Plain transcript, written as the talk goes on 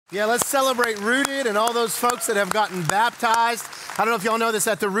Yeah, let's celebrate Rooted and all those folks that have gotten baptized. I don't know if y'all know this,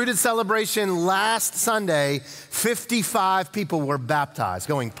 at the Rooted celebration last Sunday, 55 people were baptized,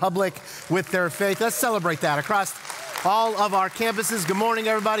 going public with their faith. Let's celebrate that across all of our campuses. Good morning,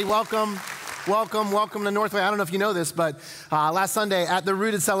 everybody. Welcome to Northway. I don't know if you know this, but last Sunday at the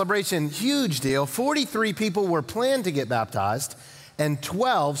Rooted celebration, huge deal. 43 people were planned to get baptized, and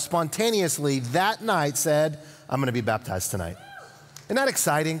 12 spontaneously that night said, I'm going to be baptized tonight. Isn't that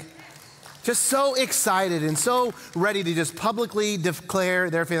exciting? Just so excited and so ready to just publicly declare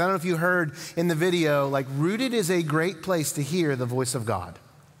their faith. I don't know if you heard in the video, like Rooted is a great place to hear the voice of God.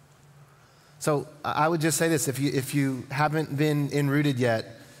 So I would just say this, if you haven't been in Rooted yet,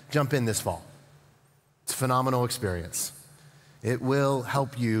 jump in this fall. It's a phenomenal experience. It will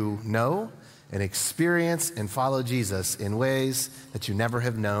help you know and experience and follow Jesus in ways that you never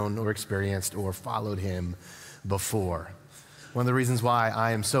have known or experienced or followed him before. One of the reasons why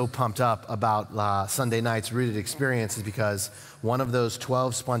I am so pumped up about Sunday night's Rooted experience is because one of those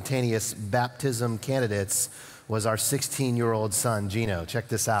 12 spontaneous baptism candidates was our 16-year-old son, Gino. Check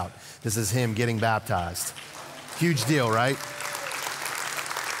this out. This is him getting baptized. Huge deal, right?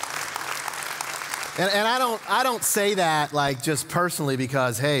 And I don't say that like just personally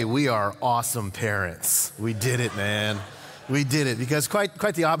because, hey, we are awesome parents. We did it, man. We did it, because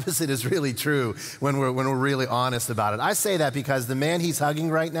quite the opposite is really true when we're really honest about it. I say that because the man he's hugging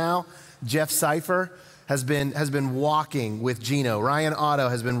right now, Jeff Cipher, has been walking with Gino. Ryan Otto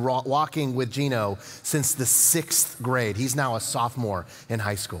has been walking with Gino since the 6th grade. He's now a sophomore in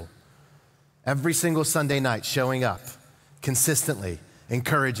high school. Every single Sunday night, showing up consistently,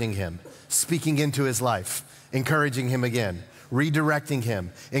 encouraging him, speaking into his life, encouraging him again, redirecting him,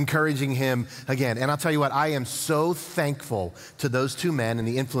 encouraging him again. And I'll tell you what, I am so thankful to those two men and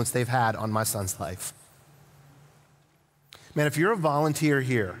the influence they've had on my son's life. Man, if you're a volunteer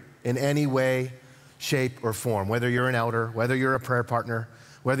here in any way, shape, or form, whether you're an elder, whether you're a prayer partner,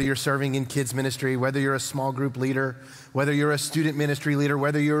 whether you're serving in kids ministry, whether you're a small group leader, whether you're a student ministry leader,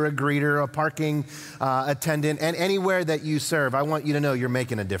 whether you're a greeter, a parking attendant, and anywhere that you serve, I want you to know you're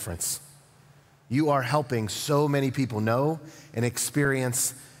making a difference. You are helping so many people know and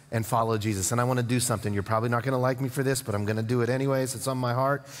experience and follow Jesus. And I want to do something. You're probably not going to like me for this, but I'm going to do it anyways. It's on my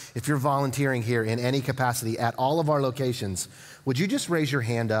heart. If you're volunteering here in any capacity at all of our locations, would you just raise your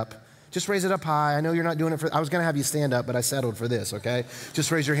hand up? Just raise it up high. I know you're not doing it for, I was going to have you stand up, but I settled for this, okay?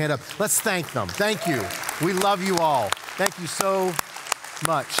 Just raise your hand up. Let's thank them. Thank you. We love you all. Thank you so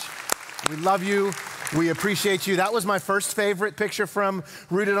much. We love you. We appreciate you. That was my first favorite picture from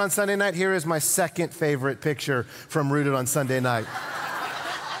Rooted on Sunday night. Here is my second favorite picture from Rooted on Sunday night.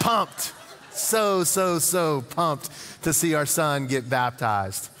 Pumped. So pumped to see our son get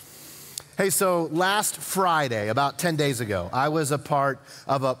baptized. Hey, so last Friday, about 10 days ago, I was a part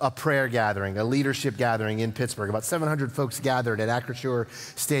of a prayer gathering, a leadership gathering in Pittsburgh. About 700 folks gathered at Acrisure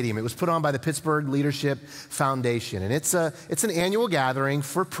Stadium. It was put on by the Pittsburgh Leadership Foundation, and it's an annual gathering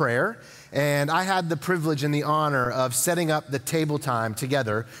for prayer. And I had the privilege and the honor of setting up the table time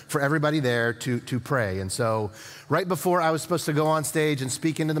together for everybody there to pray. And so right before I was supposed to go on stage and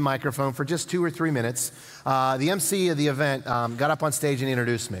speak into the microphone for just 2 or 3 minutes, the MC of the event got up on stage and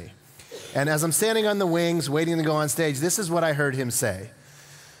introduced me. And as I'm standing on the wings waiting to go on stage, this is what I heard him say.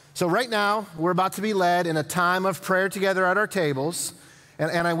 So right now, we're about to be led in a time of prayer together at our tables.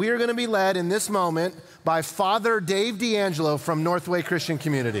 And we are going to be led in this moment by Father Dave D'Angelo from Northway Christian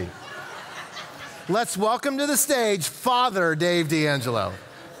Community. Let's welcome to the stage, Father Dave D'Angelo.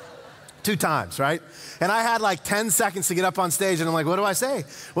 2 times, right? And I had like 10 seconds to get up on stage, and I'm like, what do I say?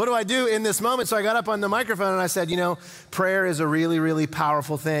 What do I do in this moment? So I got up on the microphone and I said, you know, prayer is a really, really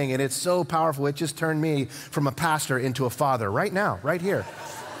powerful thing, and it's so powerful, it just turned me from a pastor into a father right now, right here.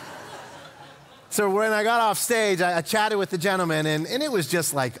 So when I got off stage, I chatted with the gentleman, and it was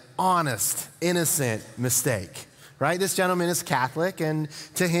just like honest, innocent mistake. Right? This gentleman is Catholic, and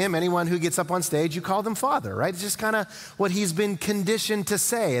to him, anyone who gets up on stage, you call them father, right? It's just kind of what he's been conditioned to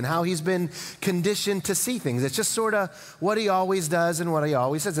say and how he's been conditioned to see things. It's just sort of what he always does and what he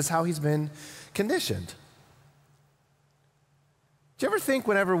always says. It's how he's been conditioned. Do you ever think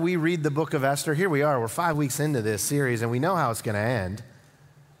whenever we read the book of Esther, here we are, we're 5 weeks into this series, and we know how it's going to end.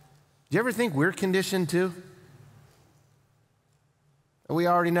 Do you ever think we're conditioned too? We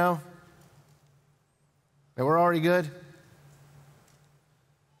already know? That we're already good?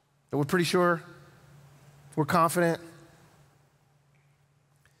 That we're pretty sure? We're confident?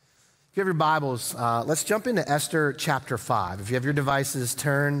 If you have your Bibles, let's jump into Esther chapter 5. If you have your devices,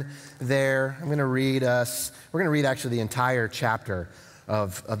 turn there. We're going to read actually the entire chapter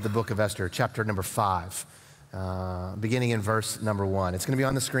of the book of Esther, chapter number 5. beginning in verse number 1. It's going to be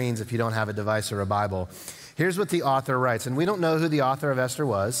on the screens if you don't have a device or a Bible. Here's what the author writes, and we don't know who the author of Esther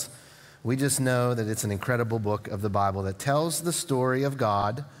was. We just know that it's an incredible book of the Bible that tells the story of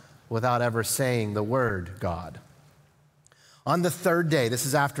God without ever saying the word God. On the third day, this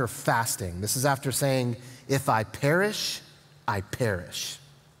is after fasting. This is after saying, if I perish, I perish.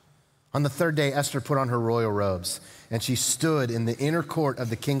 On the third day, Esther put on her royal robes, and she stood in the inner court of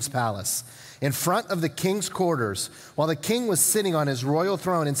the king's palace, in front of the king's quarters, while the king was sitting on his royal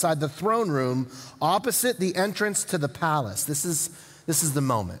throne inside the throne room opposite the entrance to the palace. This is the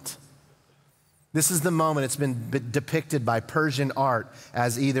moment. This is the moment. It's been depicted by Persian art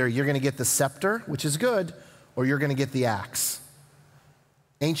as either you're going to get the scepter, which is good, or you're going to get the axe.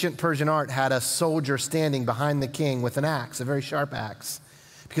 Ancient Persian art had a soldier standing behind the king with an axe, a very sharp axe.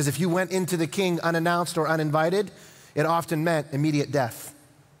 Because if you went into the king unannounced or uninvited, it often meant immediate death.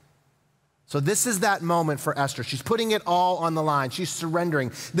 So this is that moment for Esther. She's putting it all on the line. She's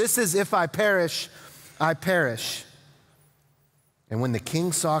surrendering. This is if I perish, I perish. And when the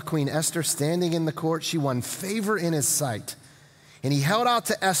king saw Queen Esther standing in the court, she won favor in his sight. And he held out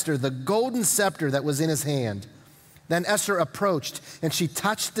to Esther the golden scepter that was in his hand. Then Esther approached, and she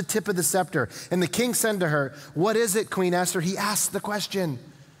touched the tip of the scepter. And the king said to her, "What is it, Queen Esther?" He asked the question.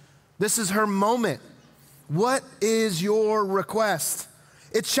 This is her moment. What is your request?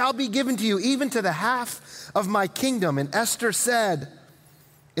 It shall be given to you, even to the half of my kingdom. And Esther said,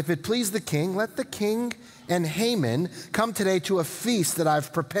 if it please the king, let the king and Haman come today to a feast that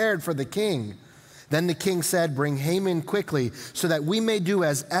I've prepared for the king. Then the king said, bring Haman quickly, so that we may do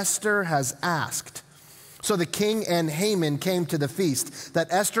as Esther has asked. So the king and Haman came to the feast that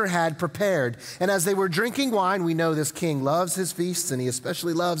Esther had prepared. And as they were drinking wine, we know this king loves his feasts, and he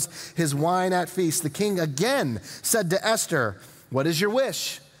especially loves his wine at feasts. The king again said to Esther, what is your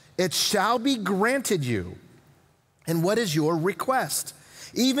wish? It shall be granted you. And what is your request?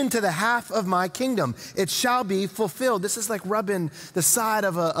 Even to the half of my kingdom, it shall be fulfilled. This is like rubbing the side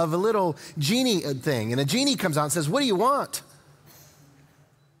of a little genie thing. And a genie comes out and says, what do you want?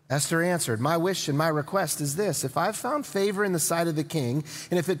 Esther answered, my wish and my request is this. If I've found favor in the sight of the king,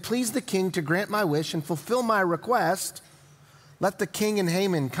 and if it please the king to grant my wish and fulfill my request, let the king and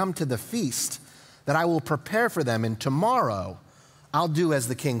Haman come to the feast that I will prepare for them, and tomorrow I'll do as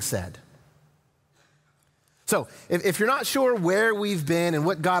the king said. So if you're not sure where we've been and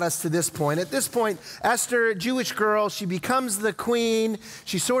what got us to this point, at this point, Esther, Jewish girl, she becomes the queen.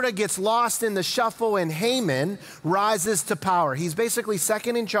 She sort of gets lost in the shuffle, and Haman rises to power. He's basically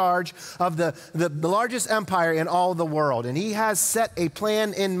second in charge of the largest empire in all the world. And he has set a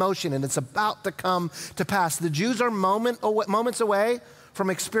plan in motion, and it's about to come to pass. The Jews are moments away from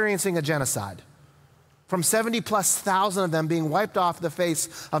experiencing a genocide. From 70,000+ of them being wiped off the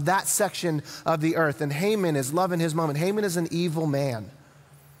face of that section of the earth. And Haman is loving his moment. Haman is an evil man.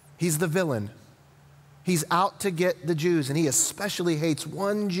 He's the villain. He's out to get the Jews, and he especially hates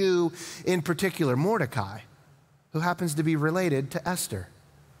one Jew in particular, Mordecai, who happens to be related to Esther.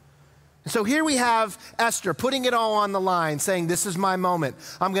 So here we have Esther putting it all on the line, saying, this is my moment.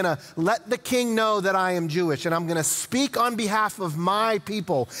 I'm going to let the king know that I am Jewish, and I'm going to speak on behalf of my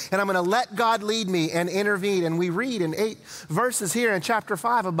people, and I'm going to let God lead me and intervene. And we read in 8 verses here in chapter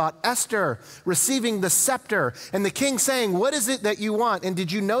 5 about Esther receiving the scepter, and the king saying, what is it that you want? And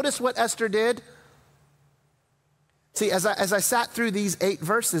did you notice what Esther did? See, as I sat through these 8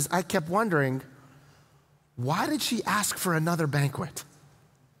 verses, I kept wondering, why did she ask for another banquet?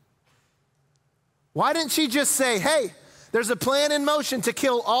 Why didn't she just say, hey, there's a plan in motion to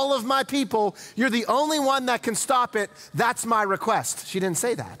kill all of my people. You're the only one that can stop it. That's my request. She didn't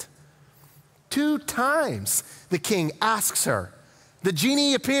say that. 2 times the king asks her. The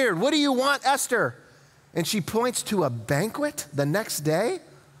genie appeared. What do you want, Esther? And she points to a banquet the next day. Do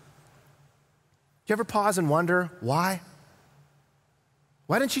you ever pause and wonder why?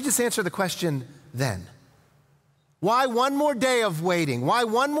 Why didn't she just answer the question then? Why one more day of waiting? Why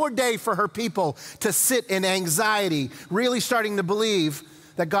one more day for her people to sit in anxiety, really starting to believe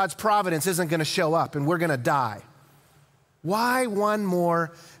that God's providence isn't going to show up and we're going to die? Why one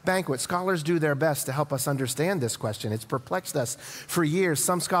more banquet? Scholars do their best to help us understand this question. It's perplexed us for years.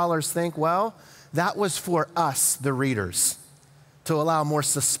 Some scholars think, well, that was for us, the readers, to allow more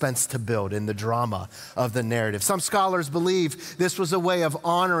suspense to build in the drama of the narrative. Some scholars believe this was a way of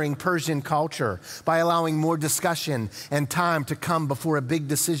honoring Persian culture by allowing more discussion and time to come before a big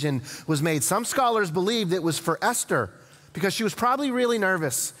decision was made. Some scholars believed it was for Esther because she was probably really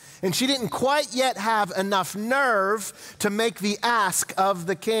nervous and she didn't quite yet have enough nerve to make the ask of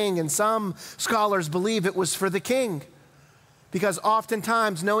the king. And some scholars believe it was for the king because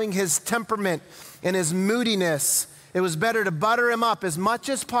oftentimes, knowing his temperament and his moodiness, it was better to butter him up as much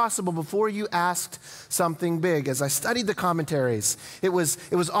as possible before you asked something big. As I studied the commentaries, it was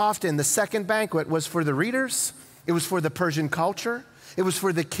often the second banquet was for the readers, it was for the Persian culture, it was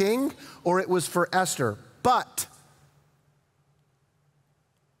for the king, or it was for Esther. But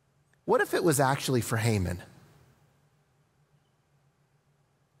what if it was actually for Haman?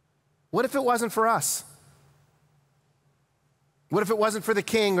 What if it wasn't for us? What if it wasn't for the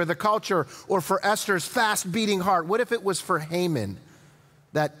king or the culture or for Esther's fast-beating heart? What if it was for Haman,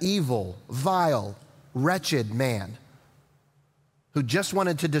 that evil, vile, wretched man who just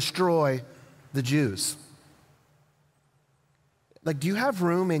wanted to destroy the Jews? Like, do you have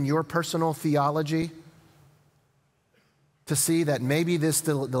room in your personal theology to see that maybe this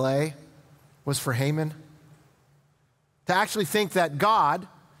delay was for Haman? To actually think that God,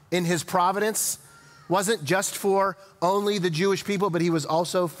 in his providence, wasn't just for only the Jewish people, but he was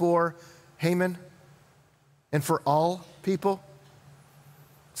also for Haman and for all people?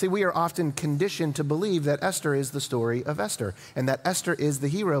 See, we are often conditioned to believe that Esther is the story of Esther and that Esther is the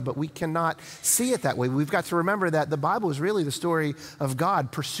hero, but we cannot see it that way. We've got to remember that the Bible is really the story of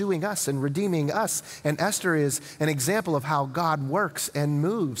God pursuing us and redeeming us, and Esther is an example of how God works and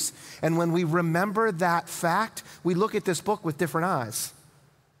moves. And when we remember that fact, we look at this book with different eyes.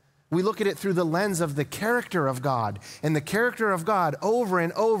 We look at it through the lens of the character of God. And the character of God over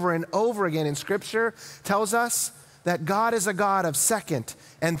and over and over again in Scripture tells us that God is a God of second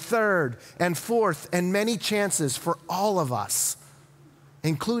and third and fourth and many chances for all of us,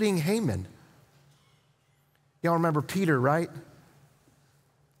 including Haman. Y'all remember Peter, right?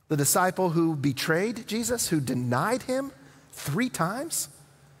 The disciple who betrayed Jesus, who denied him 3 times?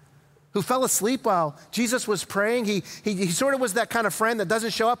 Who fell asleep while Jesus was praying. He sort of was that kind of friend that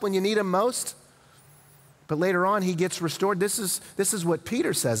doesn't show up when you need him most. But later on, he gets restored. This is what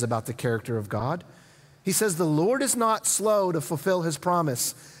Peter says about the character of God. He says, the Lord is not slow to fulfill his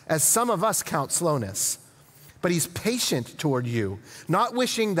promise, as some of us count slowness. But he's patient toward you, not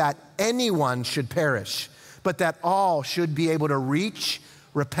wishing that anyone should perish, but that all should be able to reach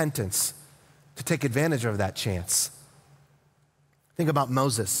repentance, to take advantage of that chance. Think about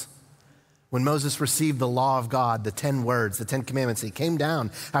Moses. When Moses received the law of God, the 10 words, the 10 commandments, he came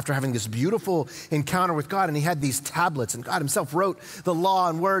down after having this beautiful encounter with God, and he had these tablets, and God himself wrote the law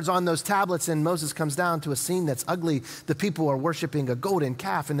and words on those tablets, and Moses comes down to a scene that's ugly. The people are worshiping a golden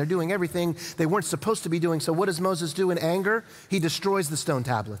calf, and they're doing everything they weren't supposed to be doing. So what does Moses do in anger? He destroys the stone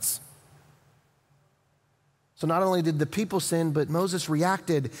tablets. So not only did the people sin, but Moses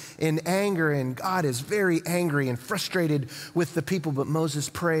reacted in anger, and God is very angry and frustrated with the people. But Moses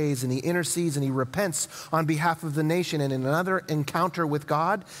prays and he intercedes and he repents on behalf of the nation. And in another encounter with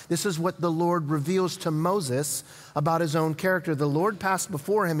God, this is what the Lord reveals to Moses about his own character. The Lord passed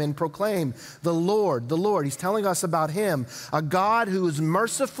before him and proclaimed, the Lord, the Lord. He's telling us about him, a God who is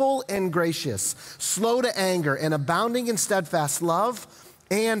merciful and gracious, slow to anger and abounding in steadfast love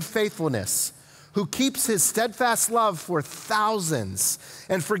and faithfulness, who keeps his steadfast love for thousands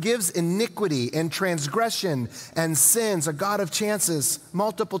and forgives iniquity and transgression and sins, a God of chances,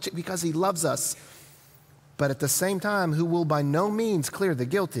 because he loves us, but at the same time, who will by no means clear the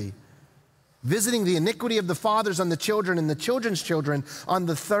guilty, visiting the iniquity of the fathers on the children and the children's children on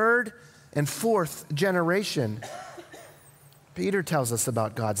the 3rd and 4th generation. Peter tells us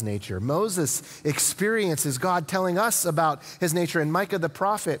about God's nature. Moses experiences God telling us about his nature. And Micah the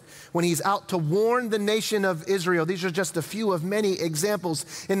prophet, when he's out to warn the nation of Israel, these are just a few of many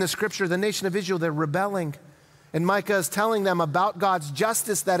examples in the scripture. The nation of Israel, they're rebelling. And Micah is telling them about God's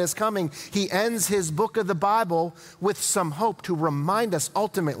justice that is coming. He ends his book of the Bible with some hope to remind us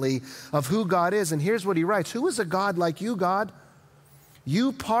ultimately of who God is. And here's what he writes. Who is a God like you, God?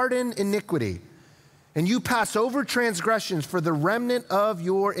 You pardon iniquity, and you pass over transgressions for the remnant of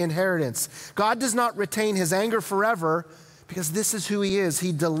your inheritance. God does not retain his anger forever, because this is who he is.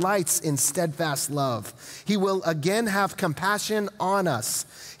 He delights in steadfast love. He will again have compassion on us.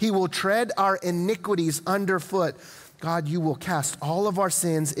 He will tread our iniquities underfoot. God, you will cast all of our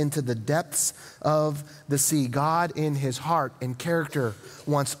sins into the depths of the sea. God, in his heart and character,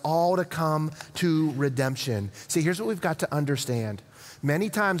 wants all to come to redemption. See, here's what we've got to understand. Many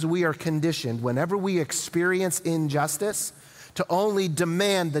times we are conditioned, whenever we experience injustice, to only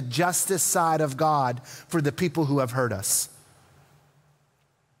demand the justice side of God for the people who have hurt us.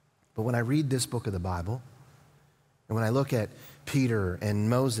 But when I read this book of the Bible, and when I look at Peter and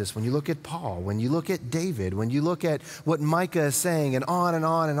Moses, when you look at Paul, when you look at David, when you look at what Micah is saying, and on and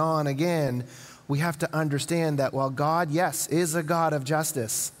on and on again, we have to understand that while God, yes, is a God of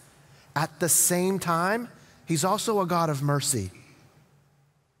justice, at the same time, He's also a God of mercy.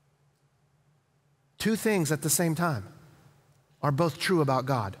 Two things at the same time are both true about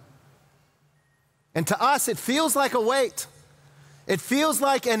God. And to us, it feels like a weight. It feels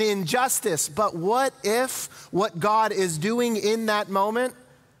like an injustice. But what if what God is doing in that moment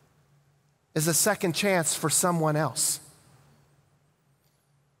is a second chance for someone else?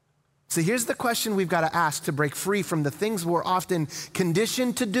 See, here's the question we've got to ask to break free from the things we're often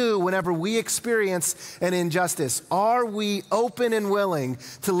conditioned to do whenever we experience an injustice. Are we open and willing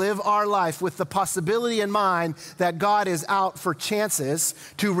to live our life with the possibility in mind that God is out for chances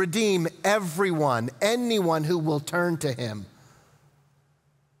to redeem everyone, anyone who will turn to him?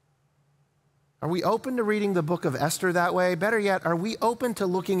 Are we open to reading the book of Esther that way? Better yet, are we open to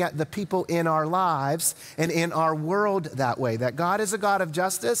looking at the people in our lives and in our world that way? That God is a God of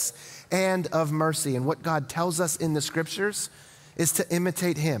justice and of mercy. And what God tells us in the scriptures is to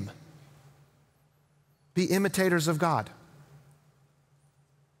imitate him. Be imitators of God.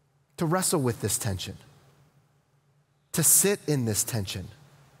 To wrestle with this tension. To sit in this tension.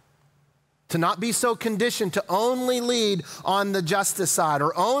 To not be so conditioned to only lead on the justice side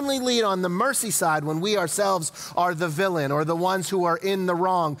or only lead on the mercy side when we ourselves are the villain or the ones who are in the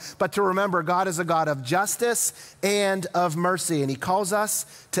wrong, but to remember God is a God of justice and of mercy, and he calls us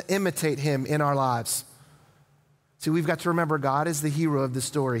to imitate him in our lives. See, we've got to remember God is the hero of the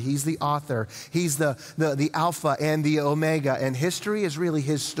story. He's the author. He's the Alpha and the Omega, and history is really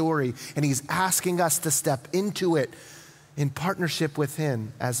his story, and he's asking us to step into it in partnership with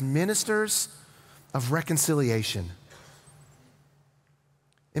him as ministers of reconciliation.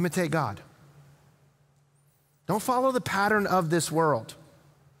 Imitate God. Don't follow the pattern of this world.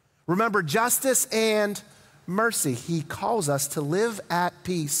 Remember justice and mercy. He calls us to live at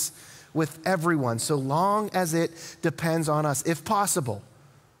peace with everyone so long as it depends on us, if possible.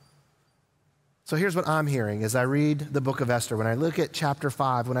 So here's what I'm hearing as I read the book of Esther. When I look at chapter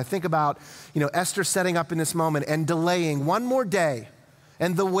 5, when I think about, Esther setting up in this moment and delaying one more day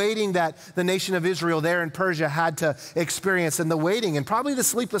and the waiting that the nation of Israel there in Persia had to experience and the waiting and probably the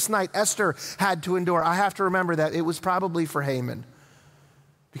sleepless night Esther had to endure, I have to remember that it was probably for Haman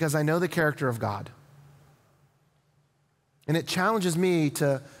because I know the character of God. And it challenges me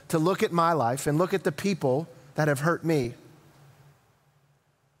to look at my life and look at the people that have hurt me.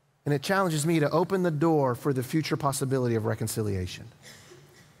 And it challenges me to open the door for the future possibility of reconciliation.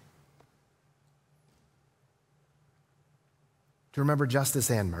 To remember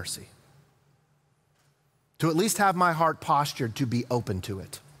justice and mercy. To at least have my heart postured to be open to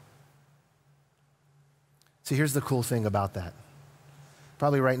it. See, here's the cool thing about that.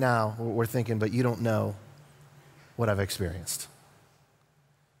 Probably right now we're thinking, but you don't know what I've experienced.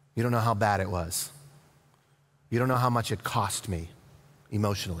 You don't know how bad it was. You don't know how much it cost me.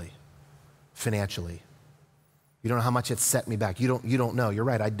 Emotionally, financially. You don't know how much it set me back. You don't know. You're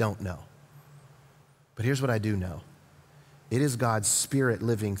right, I don't know. But here's what I do know. It is God's Spirit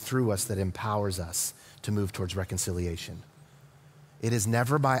living through us that empowers us to move towards reconciliation. It is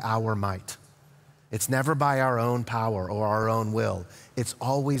never by our might. It's never by our own power or our own will. It's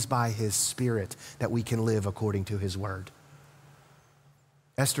always by his Spirit that we can live according to his word.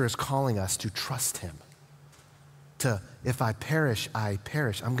 Esther is calling us to trust him. If I perish, I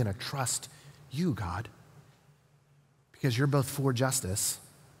perish. I'm going to trust you, God, because you're both for justice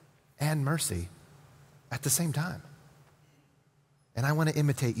and mercy at the same time. And I want to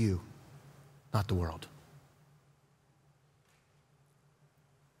imitate you, not the world.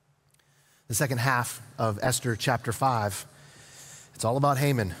 The second half of Esther chapter 5, it's all about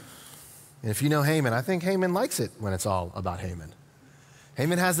Haman. And if you know Haman, I think Haman likes it when it's all about Haman.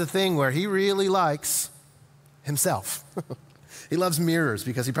 Haman has the thing where he really likes himself. He loves mirrors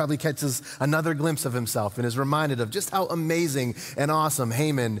because he probably catches another glimpse of himself and is reminded of just how amazing and awesome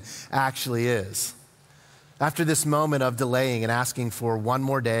Haman actually is. After this moment of delaying and asking for one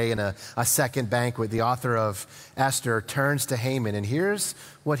more day and a second banquet, the author of Esther turns to Haman, and here's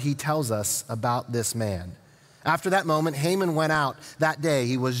what he tells us about this man. After that moment, Haman went out that day.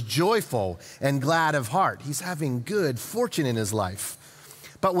 He was joyful and glad of heart. He's having good fortune in his life.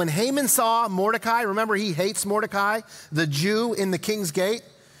 But when Haman saw Mordecai, remember he hates Mordecai, the Jew in the king's gate,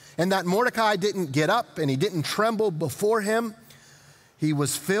 and that Mordecai didn't get up and he didn't tremble before him, he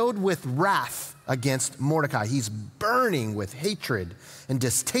was filled with wrath against Mordecai. He's burning with hatred and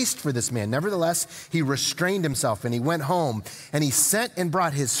distaste for this man. Nevertheless, he restrained himself and he went home and he sent and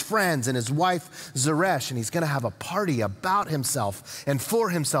brought his friends and his wife Zeresh, and he's going to have a party about himself and for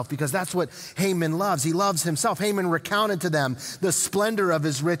himself because that's what Haman loves. He loves himself. Haman recounted to them the splendor of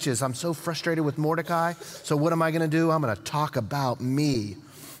his riches. I'm so frustrated with Mordecai, so what am I going to do? I'm going to talk about me.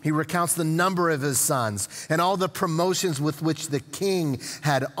 He recounts the number of his sons and all the promotions with which the king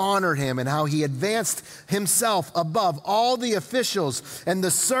had honored him and how he advanced himself above all the officials and the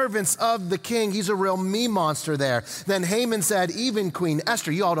servants of the king. He's a real me monster there. Then Haman said, even Queen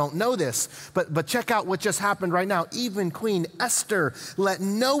Esther, you all don't know this, but check out what just happened right now. Even Queen Esther, let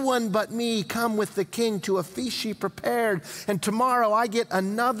no one but me come with the king to a feast she prepared. And tomorrow I get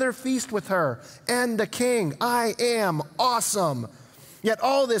another feast with her and the king. I am awesome. Yet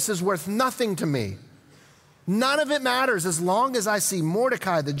all this is worth nothing to me. None of it matters as long as I see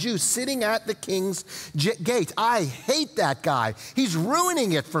Mordecai, the Jew, sitting at the king's gate. I hate that guy. He's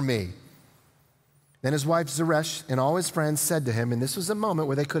ruining it for me. Then his wife Zeresh and all his friends said to him, and this was a moment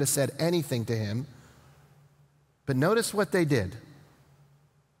where they could have said anything to him, but notice what they did.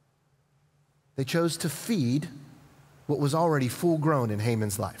 They chose to feed what was already full grown in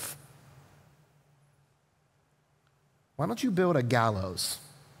Haman's life. Why don't you build a gallows,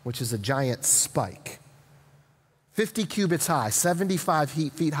 which is a giant spike, 50 cubits high, 75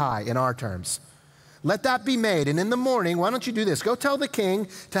 feet high in our terms. Let that be made, and in the morning, why don't you do this? Go tell the king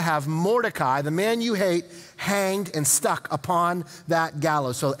to have Mordecai, the man you hate, hanged and stuck upon that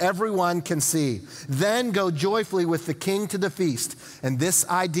gallows so everyone can see. Then go joyfully with the king to the feast. And this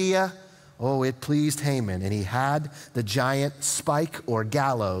idea, oh, it pleased Haman, and he had the giant spike or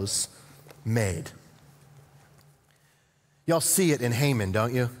gallows made. Y'all see it in Haman,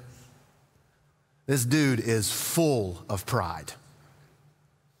 don't you? This dude is full of pride.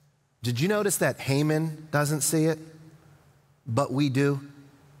 Did you notice that Haman doesn't see it, but we do?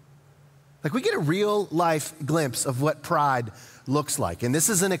 Like, we get a real life glimpse of what pride looks like. And this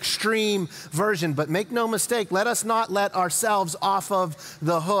is an extreme version, but make no mistake, let us not let ourselves off of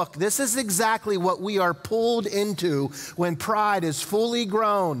the hook. This is exactly what we are pulled into when pride is fully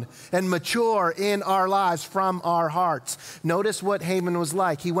grown and mature in our lives from our hearts. Notice what Haman was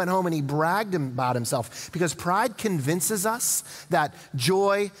like. He went home and he bragged about himself because pride convinces us that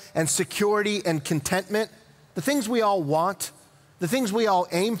joy and security and contentment, the things we all want, the things we all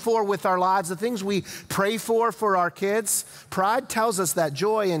aim for with our lives, the things we pray for our kids, pride tells us that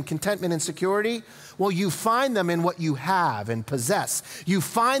joy and contentment and security, well, you find them in what you have and possess. You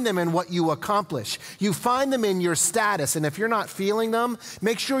find them in what you accomplish. You find them in your status. And if you're not feeling them,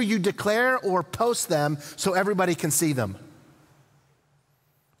 make sure you declare or post them so everybody can see them.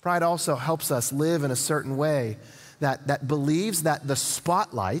 Pride also helps us live in a certain way that believes that the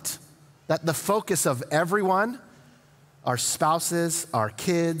spotlight, that the focus of everyone, our spouses, our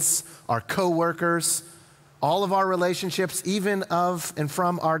kids, our coworkers, all of our relationships, even of and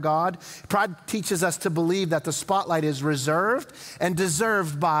from our God. Pride teaches us to believe that the spotlight is reserved and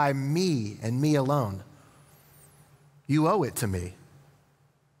deserved by me and me alone. You owe it to me.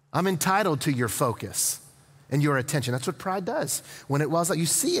 I'm entitled to your focus and your attention. That's what pride does. When it wells up, you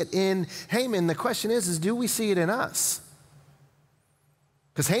see it in Haman. The question is do we see it in us?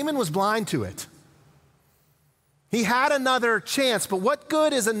 Because Haman was blind to it. He had another chance, but what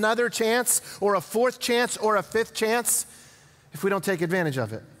good is another chance or a fourth chance or a fifth chance if we don't take advantage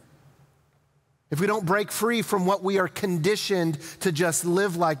of it? If we don't break free from what we are conditioned to just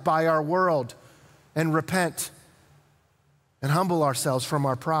live like by our world and repent and humble ourselves from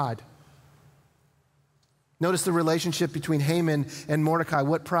our pride. Notice the relationship between Haman and Mordecai.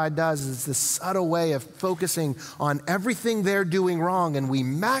 What pride does is this subtle way of focusing on everything they're doing wrong, and we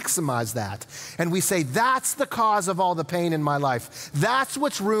maximize that. And we say, that's the cause of all the pain in my life. That's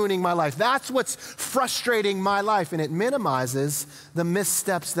what's ruining my life. That's what's frustrating my life. And it minimizes the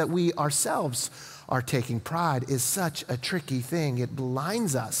missteps that we ourselves are taking. Pride is such a tricky thing. It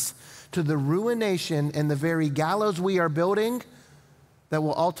blinds us to the ruination and the very gallows we are building that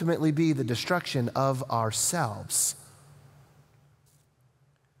will ultimately be the destruction of ourselves.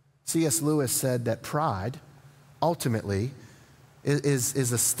 C.S. Lewis said that pride ultimately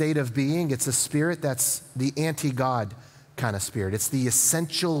is a state of being. It's a spirit that's the anti-God kind of spirit. It's the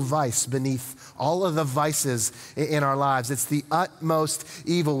essential vice beneath all of the vices in our lives. It's the utmost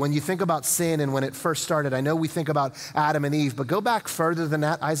evil. When you think about sin and when it first started, I know we think about Adam and Eve, but go back further than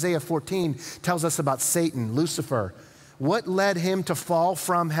that. Isaiah 14 tells us about Satan, Lucifer. What led him to fall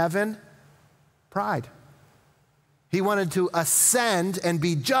from heaven? Pride. He wanted to ascend and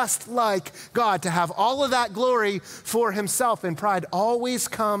be just like God, to have all of that glory for himself. And pride always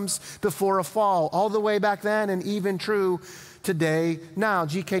comes before a fall, all the way back then and even true today. Now,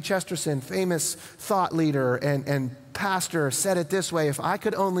 G.K. Chesterton, famous thought leader and pastor, said it this way: if I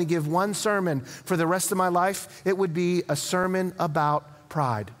could only give one sermon for the rest of my life, it would be a sermon about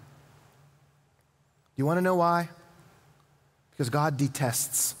pride. You want to know why? Because God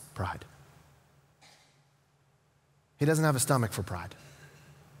detests pride. He doesn't have a stomach for pride.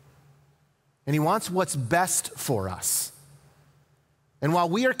 And he wants what's best for us. And while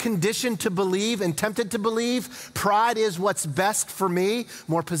we are conditioned to believe and tempted to believe, pride is what's best for me,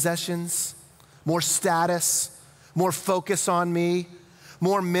 more possessions, more status, more focus on me,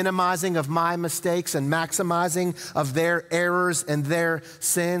 more minimizing of my mistakes and maximizing of their errors and their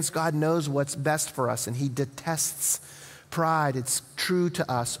sins. God knows what's best for us, and he detests pride. It's true to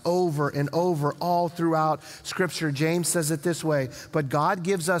us over and over all throughout Scripture. James says it this way, but God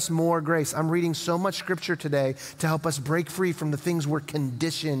gives us more grace. I'm reading so much Scripture today to help us break free from the things we're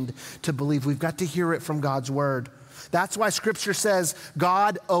conditioned to believe. We've got to hear it from God's word. That's why Scripture says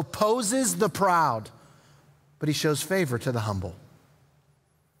God opposes the proud, but he shows favor to the humble.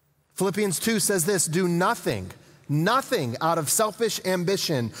 Philippians 2 says this, do nothing out of selfish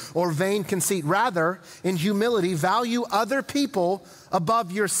ambition or vain conceit. Rather, in humility, value other people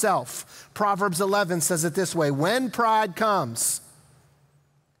above yourself. Proverbs 11 says it this way, when pride comes,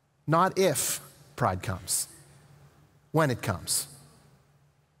 not if pride comes, when it comes.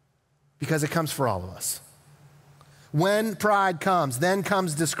 Because it comes for all of us. When pride comes, then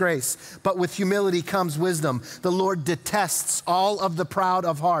comes disgrace, but with humility comes wisdom. The Lord detests all of the proud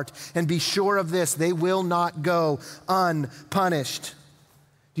of heart, and be sure of this, they will not go unpunished.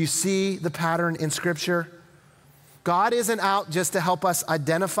 Do you see the pattern in Scripture? God isn't out just to help us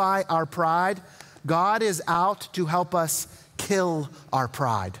identify our pride. God is out to help us kill our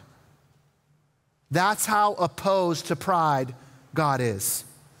pride. That's how opposed to pride God is.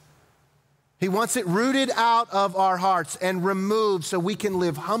 He wants it rooted out of our hearts and removed so we can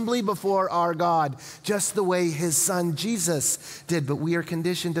live humbly before our God, just the way his son Jesus did. But we are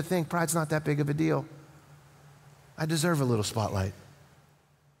conditioned to think pride's not that big of a deal. I deserve a little spotlight.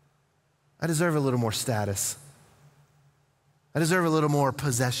 I deserve a little more status. I deserve a little more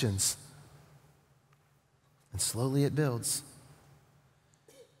possessions. And slowly it builds.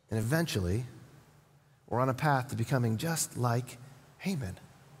 And eventually, we're on a path to becoming just like Haman.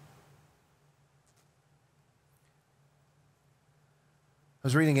 I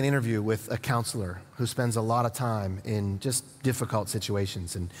was reading an interview with a counselor who spends a lot of time in just difficult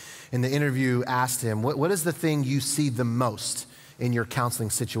situations. And in the interview asked him, what is the thing you see the most in your counseling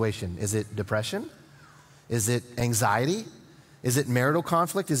situation? Is it depression? Is it anxiety? Is it marital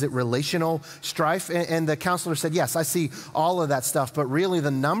conflict? Is it relational strife? And the counselor said, yes, I see all of that stuff. But really the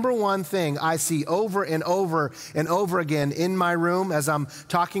number one thing I see over and over and over again in my room as I'm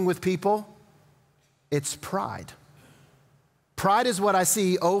talking with people, it's pride. Pride is what I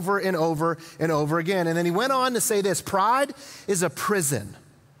see over and over and over again. And then he went on to say this, pride is a prison.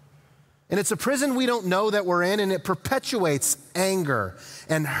 And it's a prison we don't know that we're in, and it perpetuates anger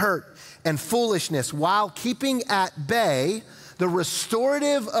and hurt and foolishness while keeping at bay the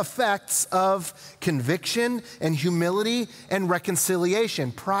restorative effects of conviction and humility and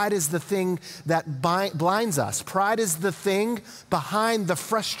reconciliation. Pride is the thing that blinds us. Pride is the thing behind the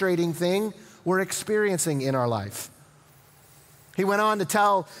frustrating thing we're experiencing in our life. He went on to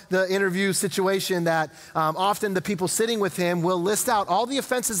tell the interview situation that often the people sitting with him will list out all the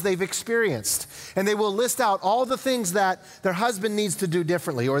offenses they've experienced, and they will list out all the things that their husband needs to do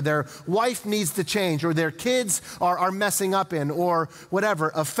differently, or their wife needs to change, or their kids are messing up in, or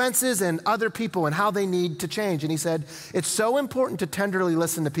whatever, offenses and other people and how they need to change. And he said, it's so important to tenderly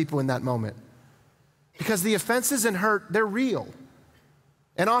listen to people in that moment because the offenses and hurt, they're real.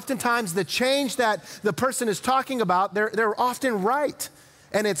 And oftentimes the change that the person is talking about, they're often right,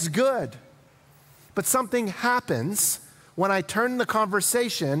 and it's good. But something happens when I turn the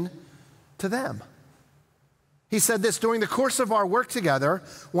conversation to them. He said this, during the course of our work together,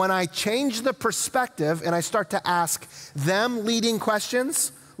 when I change the perspective and I start to ask them leading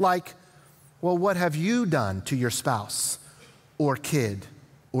questions like, well, what have you done to your spouse or kid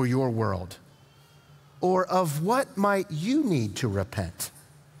or your world? Or of what might you need to repent?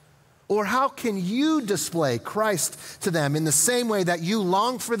 Or how can you display Christ to them in the same way that you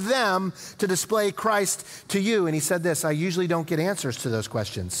long for them to display Christ to you? And he said this, I usually don't get answers to those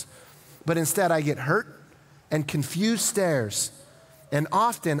questions, but instead I get hurt and confused stares. And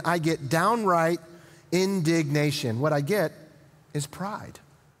often I get downright indignation. What I get is pride.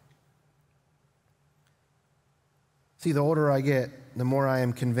 See, the older I get, the more I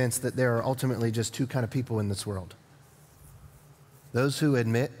am convinced that there are ultimately just two kinds of people in this world. Those who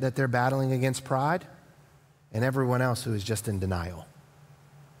admit that they're battling against pride, and everyone else who is just in denial.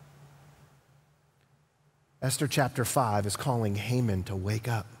 Esther chapter 5 is calling Haman to wake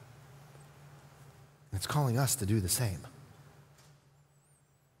up. It's calling us to do the same.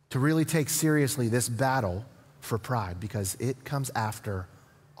 To really take seriously this battle for pride, because it comes after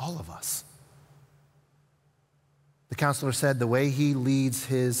all of us. The counselor said the way he leads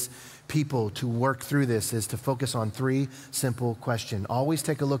his people to work through this is to focus on three simple questions. Always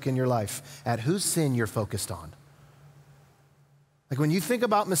take a look in your life at whose sin you're focused on. Like when you think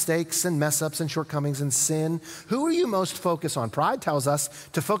about mistakes and mess ups and shortcomings and sin, who are you most focused on? Pride tells us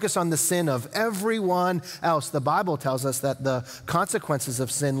to focus on the sin of everyone else. The Bible tells us that the consequences of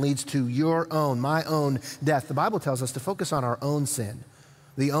sin leads to my own death. The Bible tells us to focus on our own sin,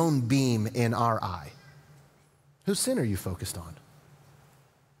 the own beam in our eye. Whose sin are you focused on?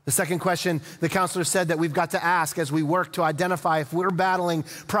 The second question the counselor said that we've got to ask as we work to identify if we're battling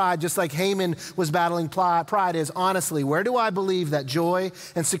pride, just like Haman was battling pride, is honestly, where do I believe that joy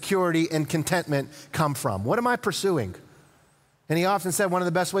and security and contentment come from? What am I pursuing? And he often said one of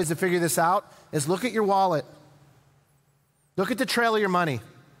the best ways to figure this out is look at your wallet. Look at the trail of your money.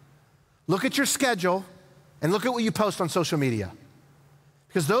 Look at your schedule and look at what you post on social media.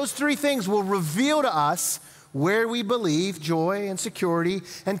 Because those three things will reveal to us where we believe joy and security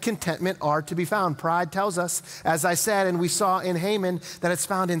and contentment are to be found. Pride tells us, as I said, and we saw in Haman, that it's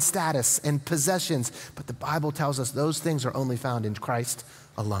found in status and possessions. But the Bible tells us those things are only found in Christ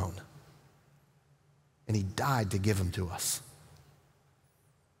alone. And he died to give them to us.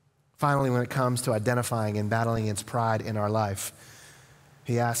 Finally, when it comes to identifying and battling against pride in our life,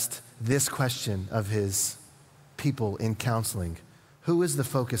 he asked this question of his people in counseling: who is the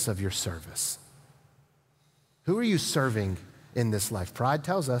focus of your service? Who are you serving in this life? Pride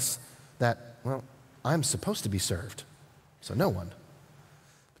tells us that, well, I'm supposed to be served, so no one.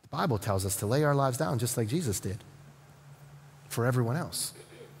 But the Bible tells us to lay our lives down just like Jesus did for everyone else,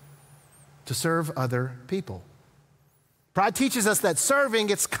 to serve other people. Pride teaches us that serving,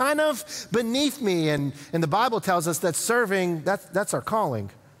 it's kind of beneath me, and the Bible tells us that serving, that's our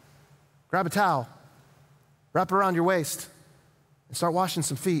calling. Grab a towel, wrap it around your waist, and start washing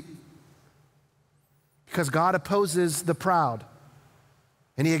some feet. Because God opposes the proud,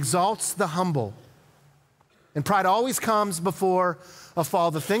 and he exalts the humble. And pride always comes before a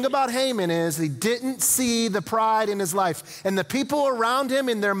fall. The thing about Haman is he didn't see the pride in his life. And the people around him,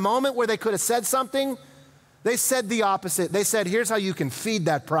 in their moment where they could have said something, they said the opposite. They said, here's how you can feed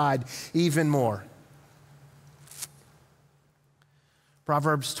that pride even more.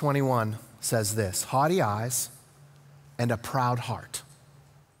 Proverbs 21 says this: haughty eyes and a proud heart.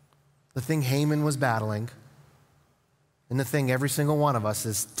 The thing Haman was battling, and the thing every single one of us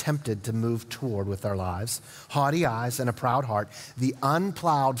is tempted to move toward with our lives. Haughty eyes and a proud heart. The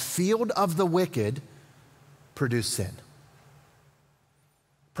unplowed field of the wicked produce sin.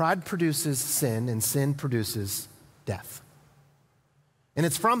 Pride produces sin, and sin produces death. And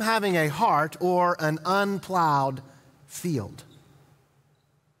it's from having a heart or an unplowed field.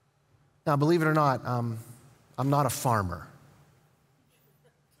 Now, believe it or not, I'm not a farmer.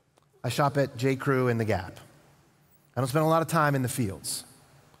 I shop at J. Crew in the Gap. I don't spend a lot of time in the fields,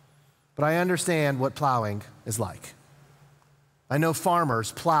 but I understand what plowing is like. I know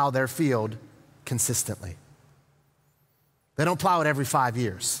farmers plow their field consistently. They don't plow it every 5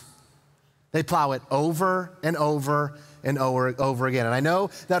 years. They plow it over and over and over again. And I know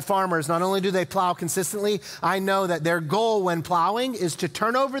that farmers, not only do they plow consistently, I know that their goal when plowing is to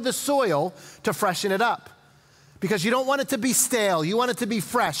turn over the soil to freshen it up. Because you don't want it to be stale, you want it to be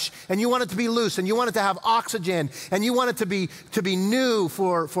fresh, and you want it to be loose, and you want it to have oxygen, and you want it to be new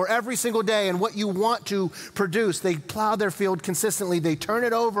for every single day and what you want to produce. They plow their field consistently, they turn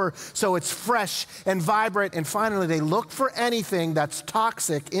it over so it's fresh and vibrant, and finally they look for anything that's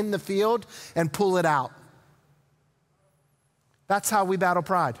toxic in the field and pull it out. That's how we battle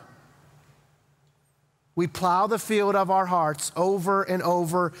pride. We plow the field of our hearts over and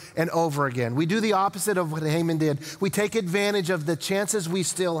over and over again. We do the opposite of what Haman did. We take advantage of the chances we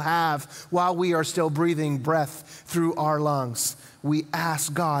still have while we are still breathing breath through our lungs. We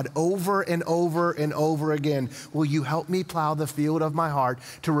ask God over and over and over again, will you help me plow the field of my heart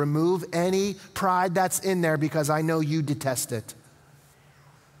to remove any pride that's in there, because I know you detest it.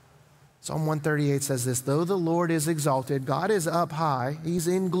 Psalm 138 says this: though the Lord is exalted, God is up high, he's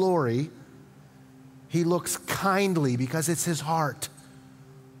in glory. He looks kindly, because it's his heart,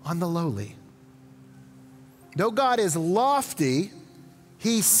 on the lowly. Though God is lofty,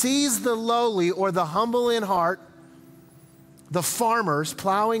 he sees the lowly or the humble in heart, the farmers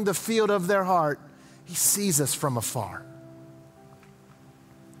plowing the field of their heart. He sees us from afar.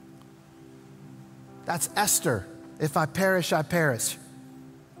 That's Esther. If I perish, I perish.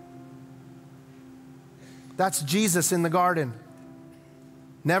 That's Jesus in the garden.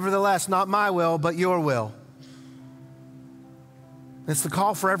 Nevertheless, not my will, but your will. It's the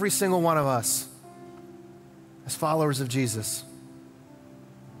call for every single one of us as followers of Jesus,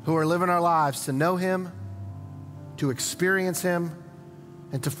 who are living our lives to know him, to experience him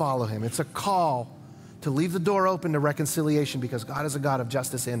and to follow him. It's a call to leave the door open to reconciliation because God is a God of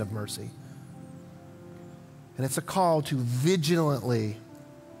justice and of mercy. And it's a call to vigilantly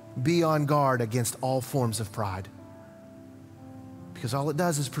be on guard against all forms of pride. Because all it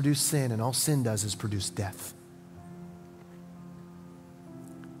does is produce sin, and all sin does is produce death.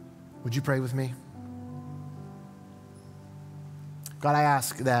 Would you pray with me? God, I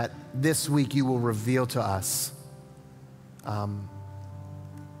ask that this week you will reveal to us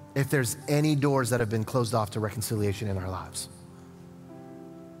if there's any doors that have been closed off to reconciliation in our lives.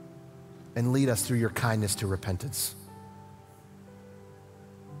 And lead us through your kindness to repentance.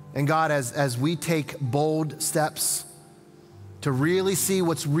 And God, as we take bold steps to really see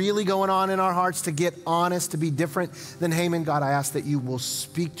what's really going on in our hearts, to get honest, to be different than Haman, God, I ask that you will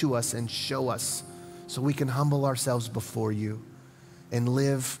speak to us and show us so we can humble ourselves before you and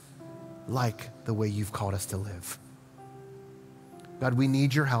live like the way you've called us to live. God, we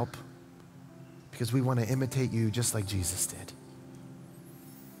need your help because we want to imitate you just like Jesus did.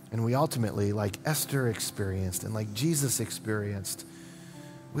 And we ultimately, like Esther experienced and like Jesus experienced,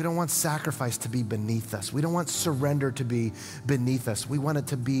 we don't want sacrifice to be beneath us. We don't want surrender to be beneath us. We want it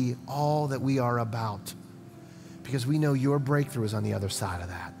to be all that we are about because we know your breakthrough is on the other side of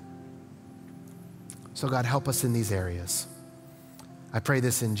that. So God, help us in these areas. I pray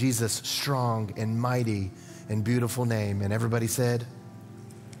this in Jesus' strong and mighty and beautiful name. And everybody said,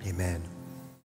 amen.